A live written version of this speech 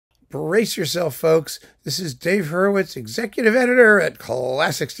Brace yourself, folks. This is Dave Hurwitz, executive editor at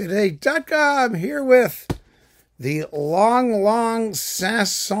ClassicsToday.com, here with the long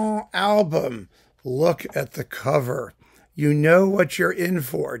Saint-Saëns album. Look at the cover. You know what you're in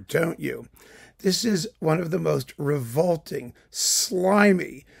for, don't you? This is one of the most revolting,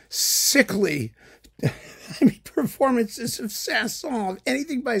 slimy, sickly performances of Saint-Saëns,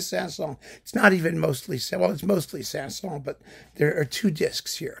 anything by Saint-Saëns. It's not even mostly, well, it's mostly Saint-Saëns, but there are two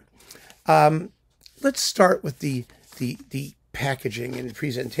discs here. Let's start with the packaging and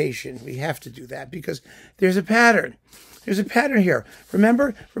presentation. We have to do that because there's a pattern. There's a pattern here.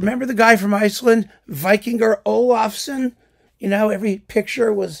 Remember the guy from Iceland, Vikingur Olafsson? You know, every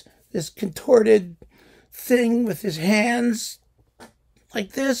picture was this contorted thing with his hands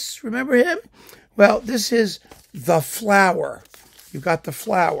like this. Remember him? Well, this is the flower. You've got the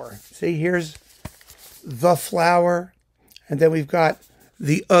flower. See, here's the flower. And then we've got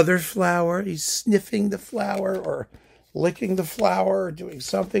the other flower. He's sniffing the flower or licking the flower or doing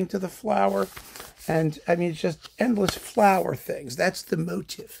something to the flower. And, I mean, it's just endless flower things. That's the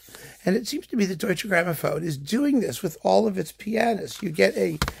motive. And it seems to me that Deutsche Grammophon is doing this with all of its pianists. You get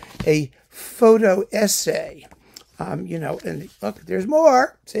a photo essay, you know, and look, there's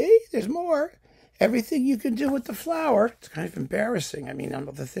more. See, there's more. Everything you can do with the flower. It's kind of embarrassing. I mean,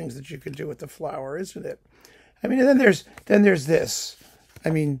 all the things that you can do with the flower, isn't it? I mean, and then there's this. I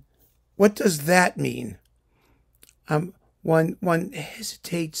mean, what does that mean? One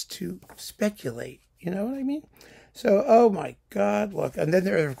hesitates to speculate. You know what I mean? So, oh my God, look. And then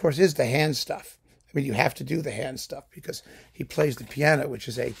there, of course, is the hand stuff. I mean, you have to do the hand stuff because he plays the piano, which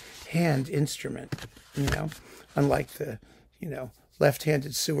is a hand instrument, you know, unlike the, you know,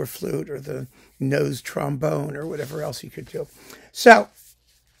 left-handed sewer flute or the nose trombone or whatever else he could do. So,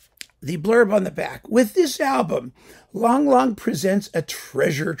 the blurb on the back. With this album, Lang presents a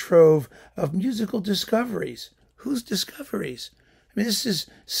treasure trove of musical discoveries. Whose discoveries? I mean, this is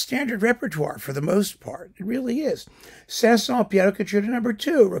standard repertoire for the most part. It really is. Saint-Saëns Piano Concerto No.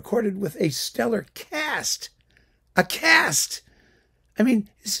 2, recorded with a stellar cast. A cast! I mean,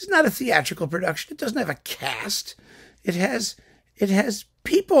 this is not a theatrical production. It doesn't have a cast. It has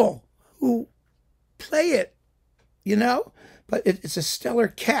people who play it, you know? But it's a stellar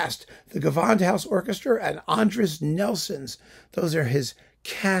cast. The Gewandhaus Orchestra and Andris Nelsons. Those are his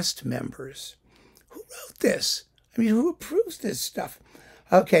cast members. Who wrote this? I mean, who approves this stuff?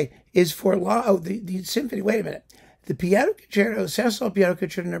 Okay, is for the symphony. Wait a minute. The piano concerto, Saint-Saëns Piano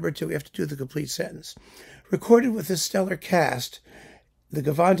Concerto No. 2, we have to do the complete sentence. Recorded with a stellar cast, the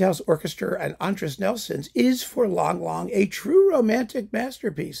Gewandhaus Orchestra and Andris Nelsons is for Lang a true romantic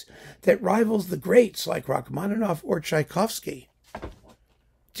masterpiece that rivals the greats like Rachmaninoff or Tchaikovsky.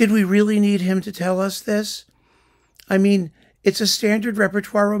 Did we really need him to tell us this? I mean, it's a standard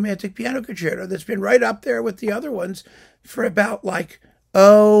repertoire romantic piano concerto that's been right up there with the other ones for about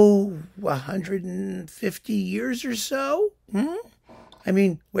 150 years or so. I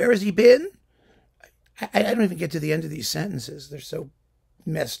mean, where has he been? I don't even get to the end of these sentences. They're so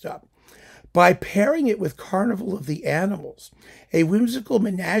messed up. By pairing it with Carnival of the Animals, a whimsical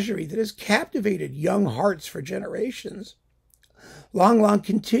menagerie that has captivated young hearts for generations, Lang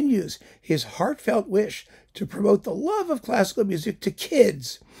continues his heartfelt wish to promote the love of classical music to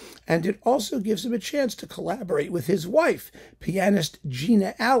kids, and it also gives him a chance to collaborate with his wife, pianist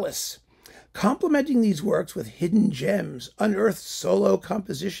Gina Alice. Complementing these works with hidden gems, unearthed solo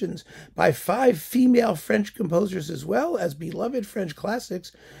compositions by 5 female French composers as well as beloved French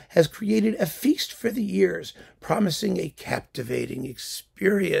classics, has created a feast for the ears, promising a captivating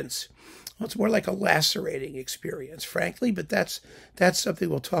experience. Well, it's more like a lacerating experience, frankly, but that's something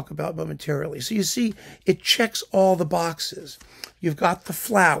we'll talk about momentarily. So you see, it checks all the boxes. You've got the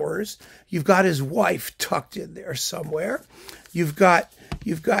flowers. You've got his wife tucked in there somewhere. You've got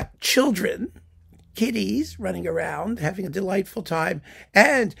children, kiddies running around, having a delightful time.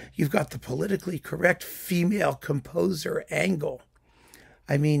 And you've got the politically correct female composer angle.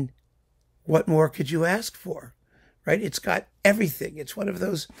 I mean, what more could you ask for? Right? It's got everything. It's one of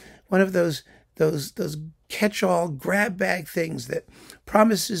those catch-all grab bag things that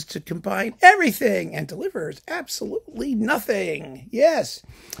promises to combine everything and delivers absolutely nothing. Yes.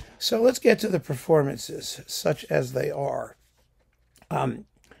 So let's get to the performances, such as they are.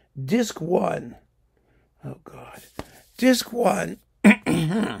 Disc 1. Oh, God. Disc 1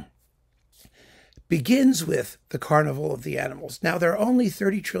 begins with the Carnival of the Animals. Now, there are only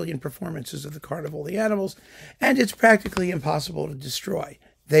 30 trillion performances of the Carnival of the Animals, and it's practically impossible to destroy.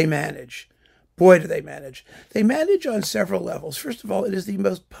 They manage. Boy, do they manage. They manage on several levels. First of all, it is the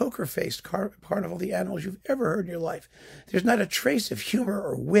most poker-faced Carnival of the Animals you've ever heard in your life. There's not a trace of humor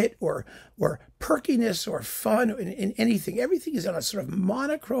or wit or perkiness or fun in anything. Everything is on a sort of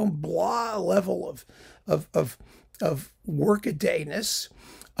monochrome blah level of workadayness.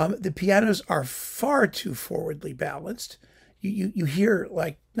 The pianos are far too forwardly balanced. You hear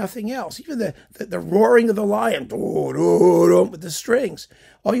like nothing else. Even the roaring of the lion with the strings.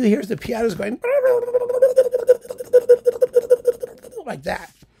 All you hear is the pianos going like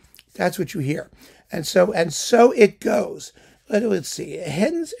that. That's what you hear. And so it goes. Let's see.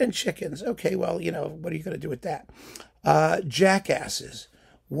 Hens and chickens. Okay, well, what are you going to do with that? Jackasses.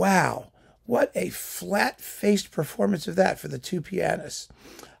 Wow. What a flat-faced performance of that for the two pianists.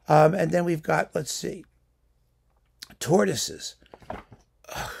 And then we've got, let's see, tortoises.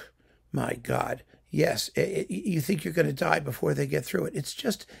 Oh, my God. Yes, you think you're going to die before they get through it. It's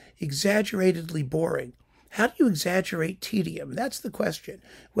just exaggeratedly boring. How do you exaggerate tedium? That's the question.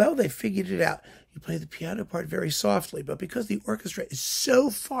 Well, they figured it out. You play the piano part very softly, but because the orchestra is so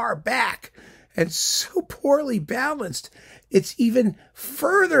far back and so poorly balanced, it's even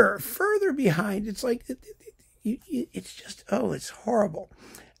further behind. It's like, it's just, it's horrible.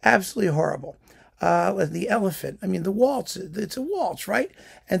 Absolutely horrible. The elephant, the waltz, it's a waltz, right?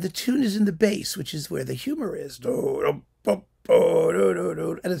 And the tune is in the bass, which is where the humor is. And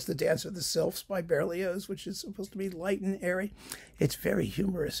it's the Dance of the Sylphs by Berlioz, which is supposed to be light and airy. It's very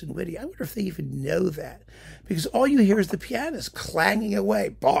humorous and witty. I wonder if they even know that, because all you hear is the pianist clanging away,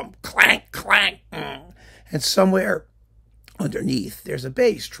 boom, clank, clank, and somewhere underneath there's a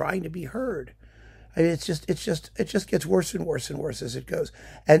bass trying to be heard. It just gets worse and worse and worse as it goes.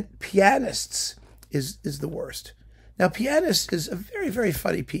 And pianists is the worst. Now, pianists is a very, very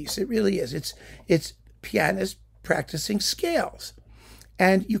funny piece. It really is. It's pianists practicing scales,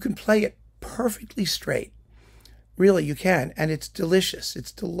 and you can play it perfectly straight. Really, you can, and it's delicious.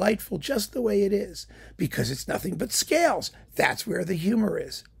 It's delightful just the way it is, because it's nothing but scales. That's where the humor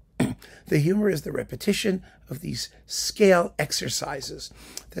is. The humor is the repetition of these scale exercises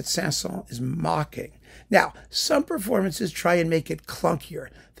that Saint-Saëns is mocking. Now, some performances try and make it clunkier.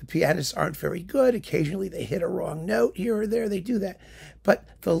 The pianists aren't very good. Occasionally they hit a wrong note here or there. They do that. But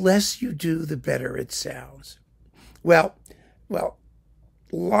the less you do, the better it sounds. Well,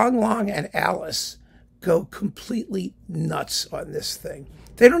 Long Long and Alice go completely nuts on this thing.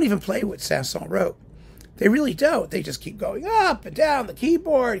 They don't even play what Saint-Saëns wrote. They really don't. They just keep going up and down the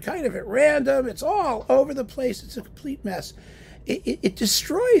keyboard, kind of at random. It's all over the place. It's a complete mess. It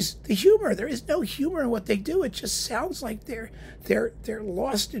destroys the humor. There is no humor in what they do. It just sounds like they're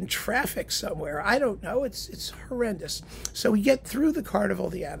lost in traffic somewhere. I don't know. It's horrendous. So we get through the Carnival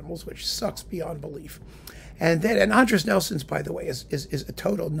of the Animals, which sucks beyond belief. And Andris Nelson's, by the way, is a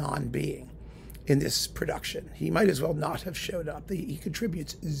total non-being in this production. He might as well not have showed up. He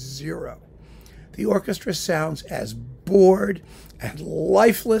contributes zero. The orchestra sounds as bored and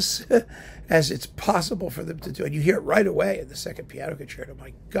lifeless as it's possible for them to do. And you hear it right away in the second piano concerto.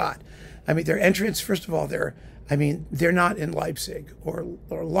 My God. Their entrance, first of all, they're not in Leipzig, or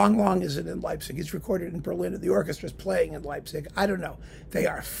Long Long isn't in Leipzig. It's recorded in Berlin, and the orchestra's playing in Leipzig. I don't know. They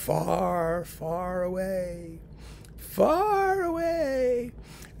are far, far away. Far away.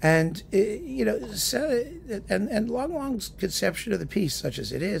 And, and Long Long's conception of the piece, such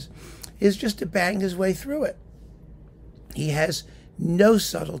as it is just to bang his way through it. He has no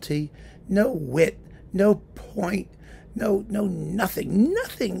subtlety, no wit, no point, no nothing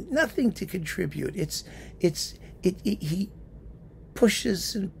to contribute. He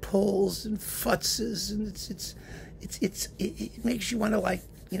pushes and pulls and futzes, and it makes you want to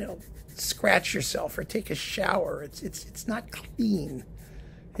scratch yourself or take a shower. It's not clean.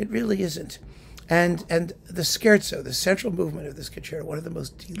 It really isn't. And the scherzo, the central movement of this concerto, one of the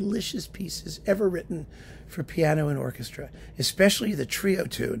most delicious pieces ever written for piano and orchestra, especially the trio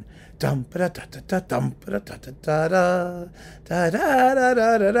tune. Dum ba da da da dum ba da da da da da da da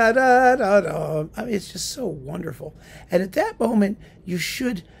da da da da. It's just so wonderful. And at that moment, you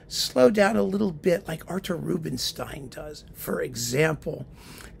should slow down a little bit, like Arthur Rubinstein does, for example,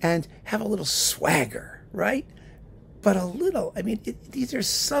 and have a little swagger, right? But a little. These are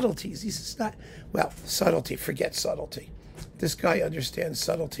subtleties. This is not, subtlety. Forget subtlety. This guy understands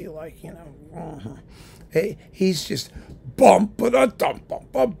subtlety like, He's just bump, ba-da-dum,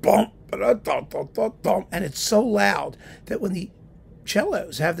 bump, bump, ba-da-dum, and it's so loud that when the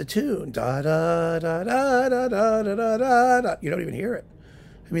cellos have the tune, da-da-da-da-da-da-da-da-da, you don't even hear it.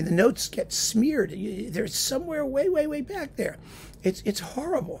 The notes get smeared. They're somewhere way, way, way back there. It's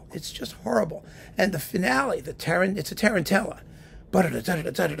horrible. It's just horrible. And the finale, it's a tarantella,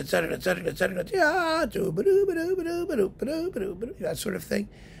 that sort of thing.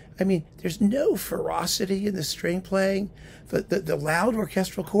 I mean, there's no ferocity in the string playing. The loud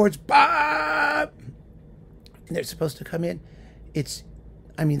orchestral chords, bah! They're supposed to come in.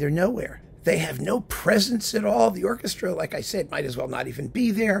 They're nowhere. They have no presence at all. The orchestra, like I said, might as well not even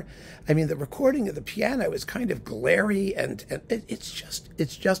be there. I mean, the recording of the piano is kind of glary, and it's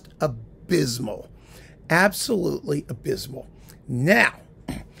just abysmal. Absolutely abysmal. Now,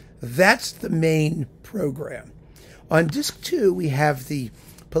 that's the main program. On disc 2, we have the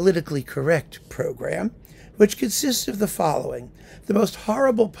politically correct program, which consists of the following. The most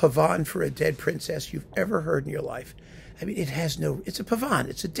horrible pavane for a dead princess you've ever heard in your life. I mean, it's a pavane,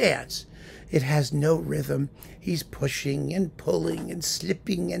 it's a dance. It has no rhythm. He's pushing and pulling and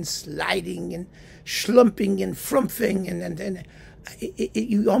slipping and sliding and schlumping and frumphing, and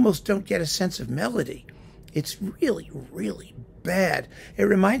you almost don't get a sense of melody. It's really, really bad. It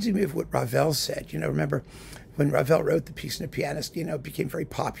reminds me of what Ravel said. Remember when Ravel wrote The Piece and the Pianist, it became very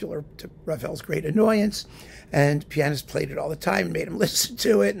popular to Ravel's great annoyance, and pianists played it all the time and made him listen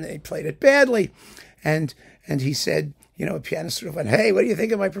to it, and they played it badly. And he said, a pianist sort of went, "Hey, what do you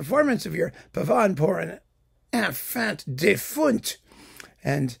think of my performance of your pavane pour un enfant défunt?"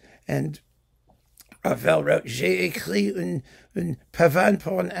 And Ravel wrote, "J'ai écrit un pavane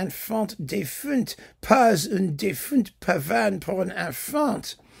pour un enfant défunt, pas un défunt pavane pour un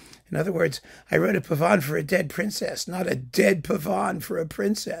enfant." In other words, I wrote a pavane for a dead princess, not a dead pavane for a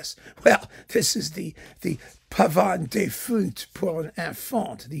princess. Well, this is the pavane défunt pour un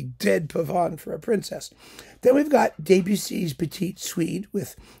enfant, the dead pavane for a princess. Then we've got Debussy's Petite Suite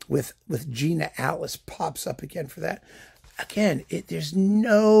with Gina. Alice pops up again for that. Again, there's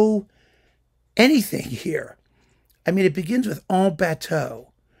no anything here. I mean, it begins with En Bateau.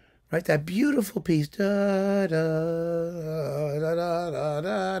 Right, that beautiful piece. Da, da, da, da, da,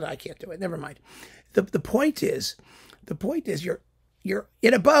 da. I can't do it. Never mind. The point is, you're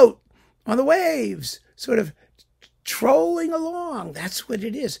in a boat on the waves, sort of trolling along. That's what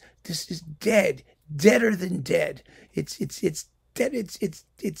it is. This is dead, deader than dead. It's dead.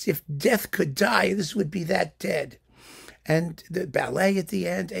 It's if death could die, this would be that dead. And the ballet at the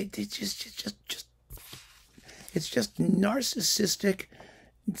end, it's just narcissistic.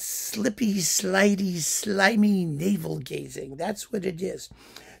 Slippy, slidey, slimy navel gazing. That's what it is.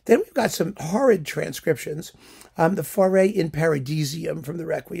 Then we've got some horrid transcriptions. The Foray in Paradisium from the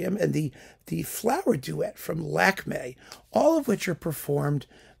Requiem and the Flower Duet from Lacme, all of which are performed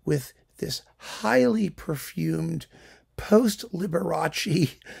with this highly perfumed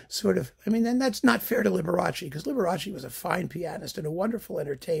post-Liberace sort of, and that's not fair to Liberace, because Liberace was a fine pianist and a wonderful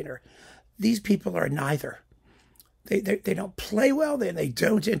entertainer. These people are neither. They don't play well, they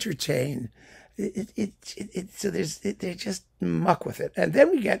don't entertain. So they just muck with it. And then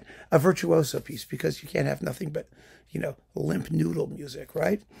we get a virtuoso piece, because you can't have nothing but, limp noodle music,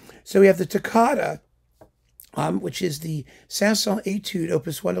 right? So we have the Toccata, which is the Saint-Saëns Etude,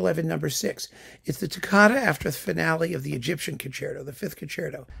 Opus 111, number 6. It's the toccata after the finale of the Egyptian Concerto, the 5th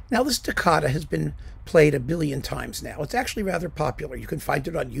Concerto. Now, this toccata has been played 1 billion times now. It's actually rather popular. You can find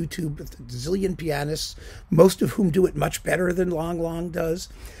it on YouTube with a zillion pianists, most of whom do it much better than Long Long does.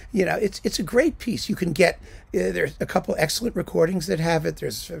 It's a great piece. You can get, there's a couple excellent recordings that have it.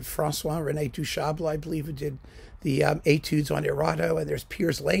 There's François-René Duchable, I believe, who did the etudes on Erato, and there's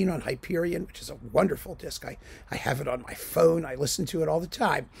Piers Lane on Hyperion, which is a wonderful disc. I have it on my phone. I listen to it all the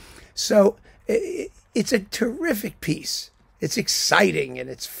time. So it's a terrific piece. It's exciting and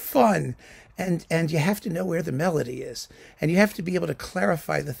it's fun, and you have to know where the melody is, and you have to be able to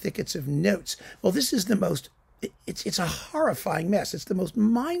clarify the thickets of notes. Well, this is the most. It's a horrifying mess. It's the most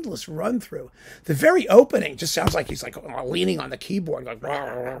mindless run through. The very opening just sounds like he's like leaning on the keyboard, like rah,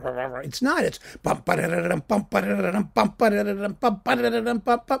 rah, rah, rah, rah. It's not. It's bump, ba-da-da-dum, bump, ba-da-da-dum, bump, ba-da-da-dum, bump, ba-da-da-dum,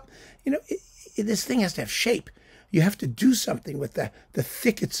 bump, bump. This thing has to have shape. You have to do something with the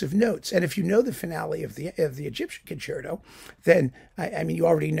thickets of notes. And if you know the finale of the Egyptian Concerto, then you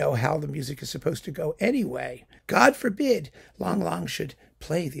already know how the music is supposed to go anyway. God forbid Long Long should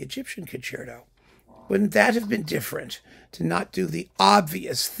play the Egyptian Concerto. Wouldn't that have been different, to not do the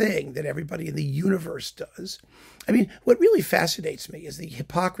obvious thing that everybody in the universe does? What really fascinates me is the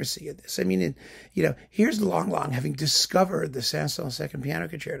hypocrisy of this. Here's Long Long having discovered the Saint-Saëns Second Piano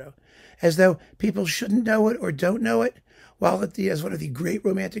Concerto, as though people shouldn't know it or don't know it, while as one of the great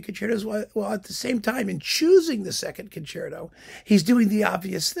romantic concertos, while at the same time, in choosing the second concerto, he's doing the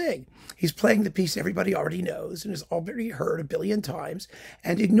obvious thing. He's playing the piece everybody already knows and has already heard 1 billion times,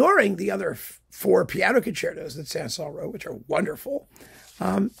 and ignoring the other 4 piano concertos that Saint-Saëns wrote, which are wonderful.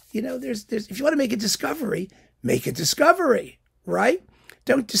 There's if you want to make a discovery, make a discovery. right?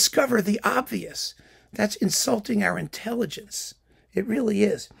 Don't discover the obvious. That's insulting our intelligence. It really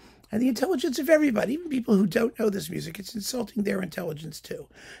is. And the intelligence of everybody, even people who don't know this music, it's insulting their intelligence too.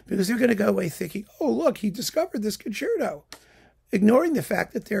 Because they're going to go away thinking, oh, look, he discovered this concerto, ignoring the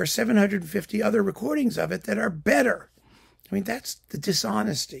fact that there are 750 other recordings of it that are better. I mean, that's the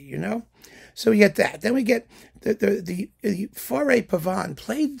dishonesty, you know? So we get that. Then we get the Forêt Pavane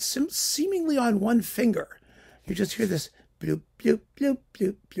played seemingly on one finger. You just hear this bloop, bloop, bloop,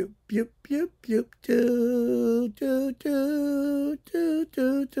 bloop, bloop, bloop, bloop, bloop, do, do, do, do,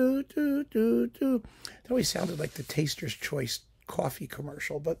 do, do, do, do, do. It always sounded like the Taster's Choice coffee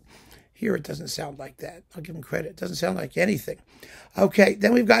commercial, but here it doesn't sound like that. I'll give them credit. It doesn't sound like anything. Okay,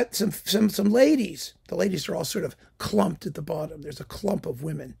 then we've got some ladies. The ladies are all sort of clumped at the bottom. There's a clump of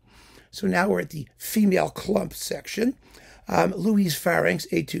women. So now we're at the female clump section. Louise Farring's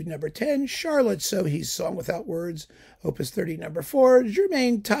Etude number 10, Charlotte Sohy's Song Without Words, Opus 30 number 4,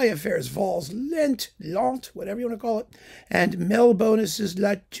 Germaine Taillefer's Valse Lent, whatever you want to call it, and Mel Bonus's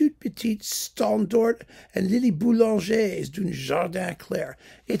La Toute Petite Standard, and Lily Boulanger's D'un Jardin Clair.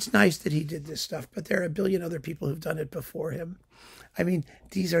 It's nice that he did this stuff, but there are a billion other people who've done it before him. I mean,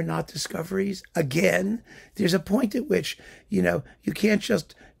 these are not discoveries. Again, there's a point at which, you know, you can't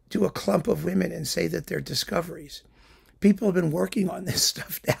just do a clump of women and say that they're discoveries. People have been working on this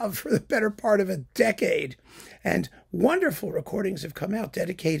stuff now for the better part of a decade, and wonderful recordings have come out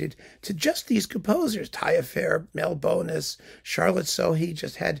dedicated to just these composers. Taillefer, Mel Bonus, Charlotte Sohy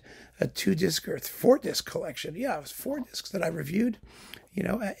just had a 2-disc or 4-disc collection. Yeah, it was 4 discs that I reviewed. You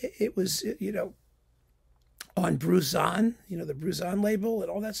know, it was, you know, on Bruzon, you know, the Bruzon label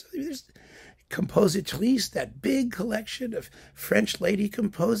and all that stuff. There's Compositrice, that big collection of French lady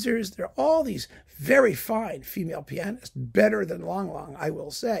composers. There are all these very fine female pianists, better than Lang Lang, I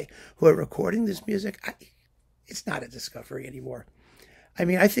will say, who are recording this music. It's not a discovery anymore. I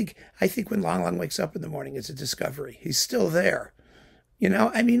mean, I think when Lang Lang wakes up in the morning, it's a discovery. He's still there. You know,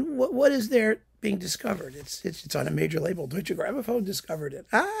 I mean, what is there being discovered? It's on a major label. Deutsche Grammophon discovered it.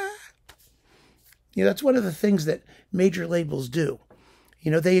 You know, that's one of the things that major labels do. You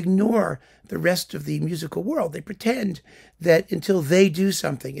know, they ignore the rest of the musical world. They pretend that until they do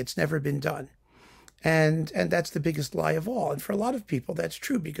something, it's never been done. And that's the biggest lie of all. And for a lot of people, that's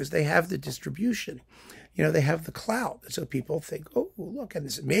true because they have the distribution. You know, they have the clout. So people think, oh, look, and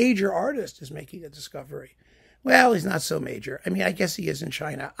this major artist is making a discovery. Well, he's not so major. I mean, I guess he is in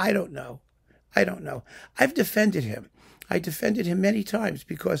China. I don't know. I've defended him. I defended him many times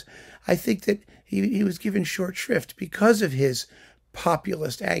because I think that he was given short shrift because of his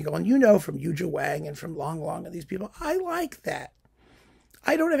populist angle. And you know, from Yuja Wang and from Lang Lang and these people, I like that.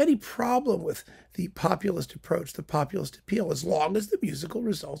 I don't have any problem with the populist approach, the populist appeal, as long as the musical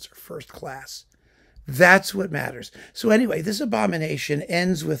results are first class. That's what matters. So anyway, this abomination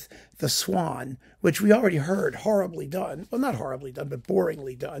ends with The Swan, which we already heard horribly done. Well, not horribly done, but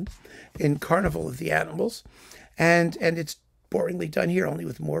boringly done in Carnival of the Animals. And it's boringly done here, only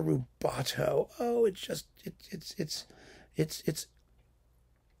with more rubato. Oh,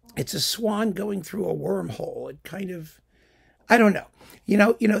 it's a swan going through a wormhole. It kind of, I don't know. You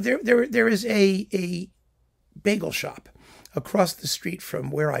know, there is a bagel shop across the street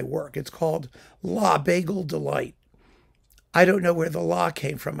from where I work. It's called La Bagel Delight. I don't know where the la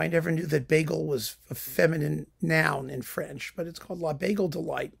came from. I never knew that bagel was a feminine noun in French, but it's called La Bagel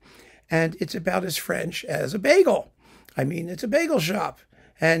Delight. And it's about as French as a bagel. I mean, it's a bagel shop.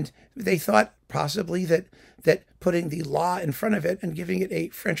 And they thought possibly that putting the la in front of it and giving it a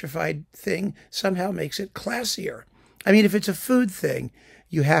Frenchified thing somehow makes it classier. I mean, if it's a food thing,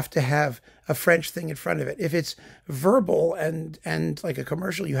 you have to have a French thing in front of it. If it's verbal and like a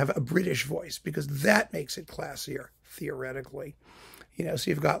commercial, you have a British voice because that makes it classier, theoretically. You know,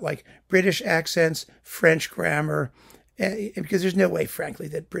 so you've got like British accents, French grammar, because there's no way, frankly,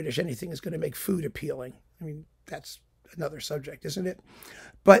 that British anything is going to make food appealing. I mean, that's another subject, isn't it?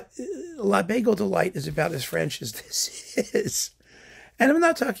 But La Bagel Delight is about as French as this is. And I'm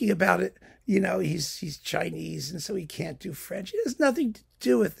not talking about it, you know, he's Chinese and so he can't do French. It has nothing to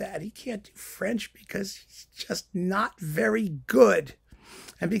do with that. He can't do French because he's just not very good.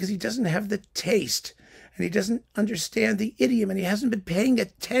 And because he doesn't have the taste and he doesn't understand the idiom and he hasn't been paying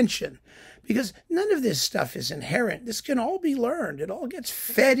attention. Because none of this stuff is inherent. This can all be learned. It all gets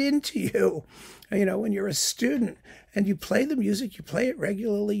fed into you. You know, when you're a student and you play the music, you play it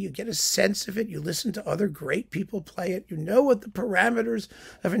regularly, you get a sense of it, you listen to other great people play it, you know what the parameters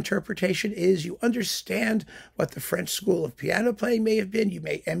of interpretation is, you understand what the French school of piano playing may have been, you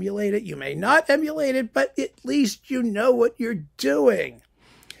may emulate it, you may not emulate it, but at least you know what you're doing.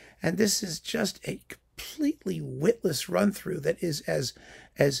 And this is just a completely witless run-through that is as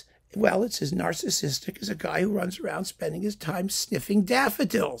well, it's as narcissistic as a guy who runs around spending his time sniffing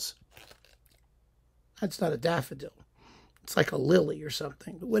daffodils. That's not a daffodil. It's like a lily or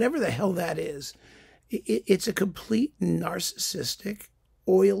something. But whatever the hell that is, it's a complete narcissistic,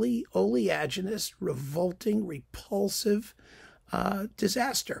 oily, oleaginous, revolting, repulsive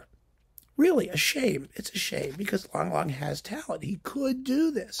disaster. Really, a shame. It's a shame because Long Long has talent. He could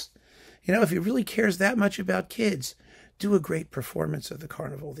do this. You know, if he really cares that much about kids, do a great performance of the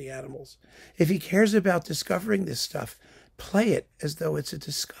Carnival of the Animals. If he cares about discovering this stuff, play it as though it's a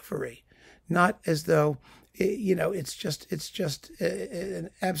discovery, not as though, you know, it's just an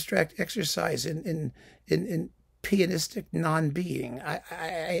abstract exercise in pianistic non-being.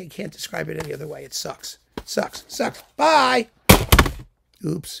 I can't describe it any other way. It sucks. It sucks. Sucks. Bye.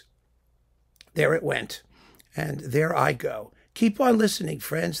 Oops. There it went. And there I go. Keep on listening,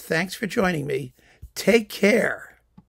 friends. Thanks for joining me. Take care.